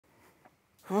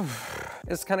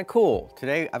It's kind of cool.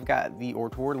 Today I've got the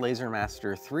Ortur Laser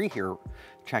Master 3 here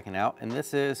checking out, and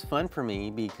this is fun for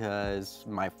me because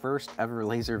my first ever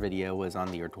laser video was on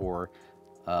the Ortur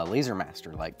Laser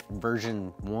Master, like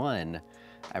version 1,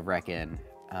 I reckon.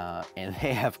 And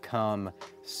they have come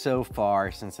so far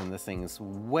since then. This thing's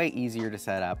way easier to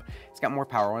set up. It's got more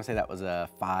power. I want to say that was a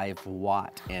 5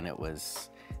 watt, and it was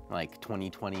like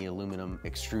 2020 aluminum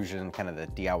extrusion, kind of the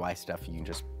DIY stuff. You can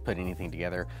just put anything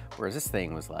together. Whereas this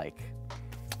thing was like,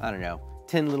 I don't know,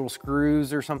 10 little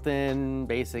screws or something,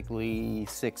 basically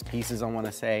 6 pieces, I want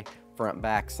to say, front,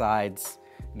 back, sides,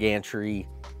 gantry.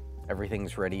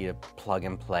 Everything's ready to plug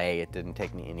and play. It didn't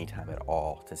take me any time at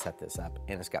all to set this up,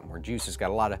 and it's got more juice. It's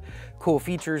got a lot of cool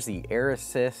features. The air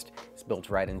assist is built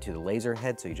right into the laser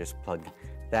head, so you just plug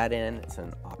that in. It's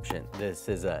an option. This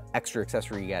is an extra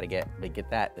accessory you got to get. To get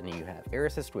that, then you have air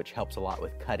assist, which helps a lot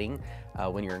with cutting.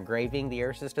 When you're engraving, the air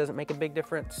assist doesn't make a big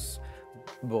difference.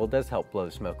 Well, it does help blow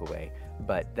the smoke away,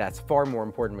 but that's far more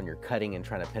important when you're cutting and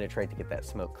trying to penetrate to get that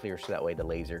smoke clear, so that way the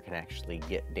laser can actually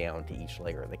get down to each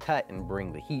layer of the cut and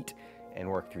bring the heat and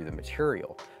work through the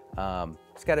material.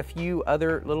 It's got a few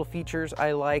other little features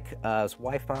I like. It's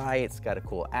Wi-Fi, it's got a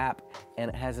cool app, and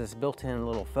it has this built-in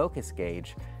little focus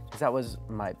gauge. Because that was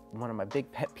one of my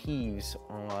big pet peeves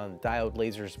on diode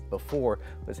lasers before,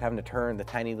 was having to turn the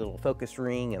tiny little focus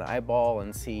ring and eyeball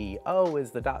and see, oh,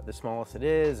 is the dot the smallest it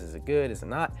is? Is it good? Is it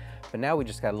not? But now we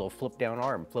just got a little flip down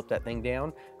arm, flip that thing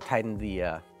down, tighten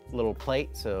the little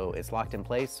plate so it's locked in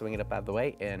place, swing it up out of the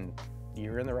way, and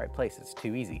you're in the right place. It's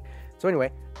too easy. So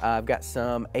anyway, I've got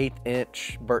some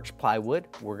 1/8" birch plywood.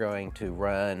 We're going to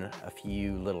run a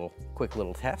few quick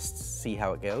little tests, see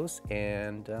how it goes,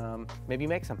 and maybe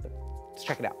make something. Let's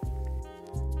check it out.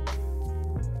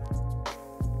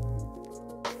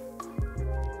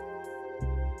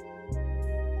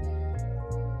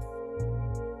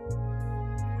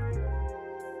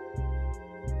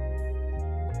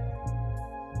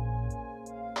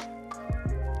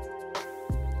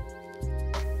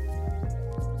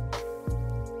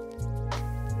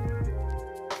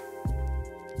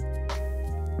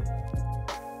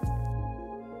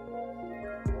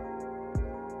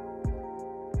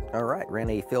 All right, ran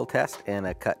a fill test and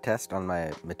a cut test on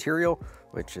my material,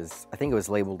 which is, I think it was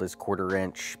labeled as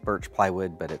 1/4" birch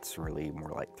plywood, but it's really more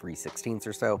like 3/16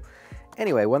 or so.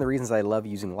 Anyway, one of the reasons I love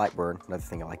using Lightburn, another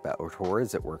thing I like about Ortur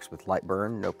is it works with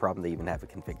Lightburn, no problem. They even have a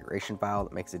configuration file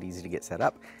that makes it easy to get set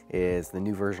up. Is the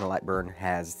new version of Lightburn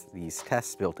has these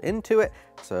tests built into it,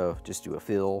 so just do a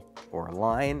fill or a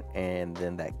line, and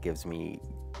then that gives me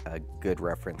a good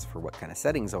reference for what kind of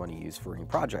settings I want to use for any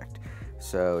project.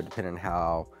 So depending on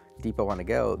how deep I want to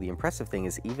go, the impressive thing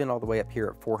is even all the way up here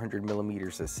at 400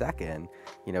 millimeters a second,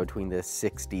 you know, between the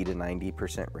 60 to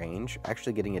 90% range,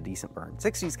 actually getting a decent burn.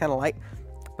 60 is kind of light,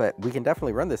 but we can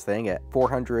definitely run this thing at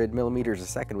 400 millimeters a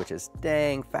second, which is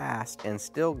dang fast, and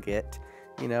still get,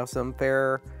 you know, some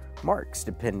fair marks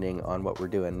depending on what we're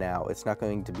doing. Now, it's not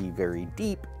going to be very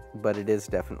deep, but it is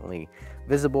definitely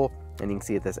visible, and you can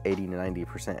see at this 80 to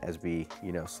 90% as we,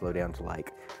 you know, slow down to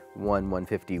like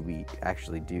 150, we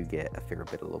actually do get a fair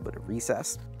bit, a little bit of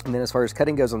recess. And then as far as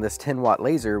cutting goes on this 10-watt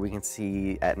laser, we can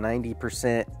see at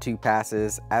 90%, 2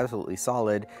 passes, absolutely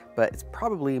solid, but it's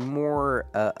probably more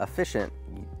efficient.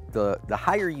 The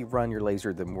higher you run your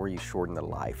laser, the more you shorten the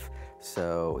life.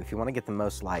 So if you want to get the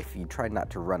most life, you try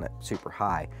not to run it super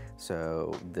high.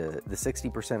 So the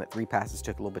 60% at 3 passes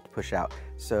took a little bit to push out.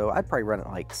 So I'd probably run it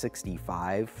like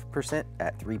 65%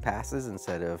 at 3 passes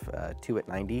instead of 2 at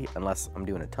 90, unless I'm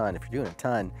doing a ton. If you're doing a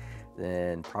ton,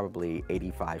 then probably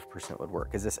 85% would work,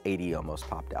 because this 80 almost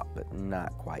popped out, but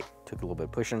not quite. Took a little bit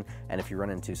of pushing, and if you run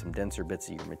into some denser bits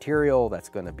of your material, that's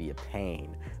going to be a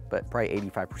pain. But probably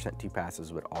 85% 2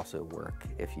 passes would also work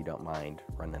if you don't mind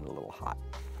running a little hot.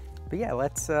 But yeah,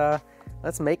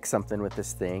 let's make something with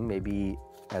this thing. Maybe,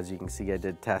 as you can see, I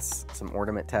did some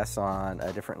ornament tests on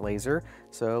a different laser.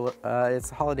 So it's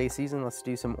holiday season. Let's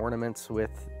do some ornaments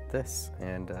with this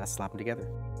and slap them together.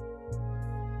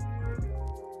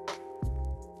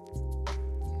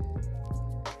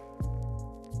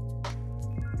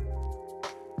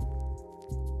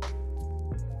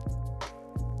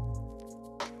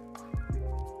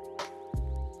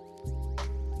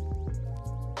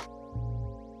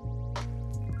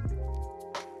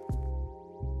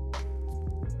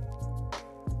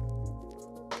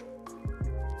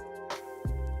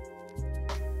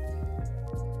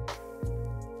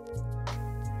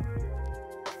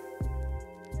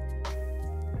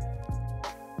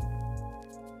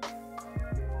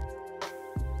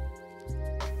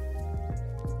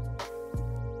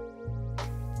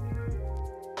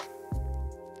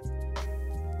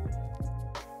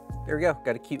 there we go.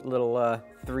 Got a cute little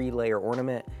 3-layer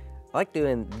ornament. I like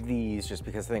doing these just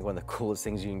because I think one of the coolest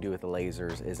things you can do with the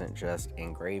lasers isn't just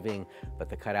engraving, but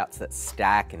the cutouts that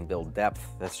stack and build depth.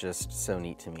 That's just so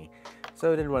neat to me.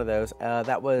 So I did one of those.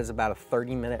 That was about a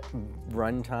 30-minute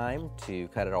run time to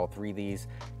cut out all 3 of these.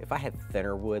 If I had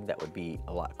thinner wood, that would be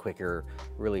a lot quicker.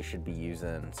 Really should be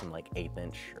using some like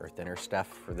 1/8" or thinner stuff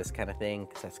for this kind of thing,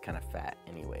 because that's kind of fat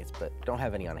anyways, but don't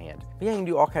have any on hand. But yeah, you can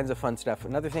do all kinds of fun stuff.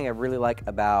 Another thing I really like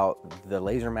about the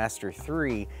Laser Master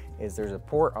 3 is there's a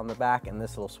port on the back and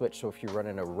this little switch, so if you're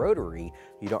running a rotary,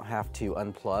 you don't have to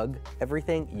unplug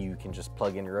everything. You can just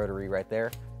plug in your rotary right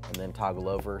there and then toggle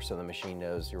over so the machine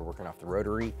knows you're working off the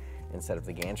rotary instead of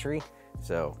the gantry.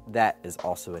 So that is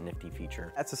also a nifty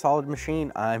feature. That's a solid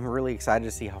machine. I'm really excited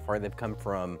to see how far they've come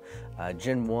from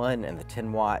Gen 1, and the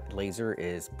 10-watt laser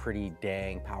is pretty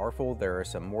dang powerful. There are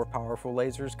some more powerful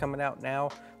lasers coming out now,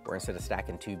 where instead of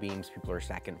stacking 2 beams, people are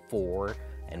stacking 4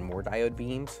 and more diode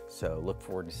beams. So look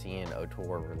forward to seeing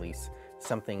Ortur release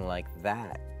something like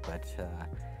that. But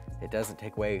it doesn't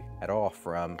take away at all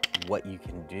from what you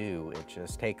can do. It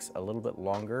just takes a little bit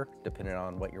longer depending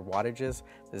on what your wattage is.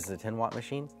 This is a 10-watt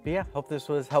machine. But yeah, hope this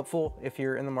was helpful if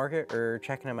you're in the market or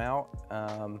checking them out.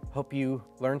 Hope you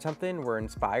learned something, were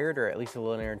inspired, or at least a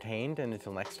little entertained. And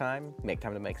until next time, make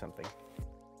time to make something.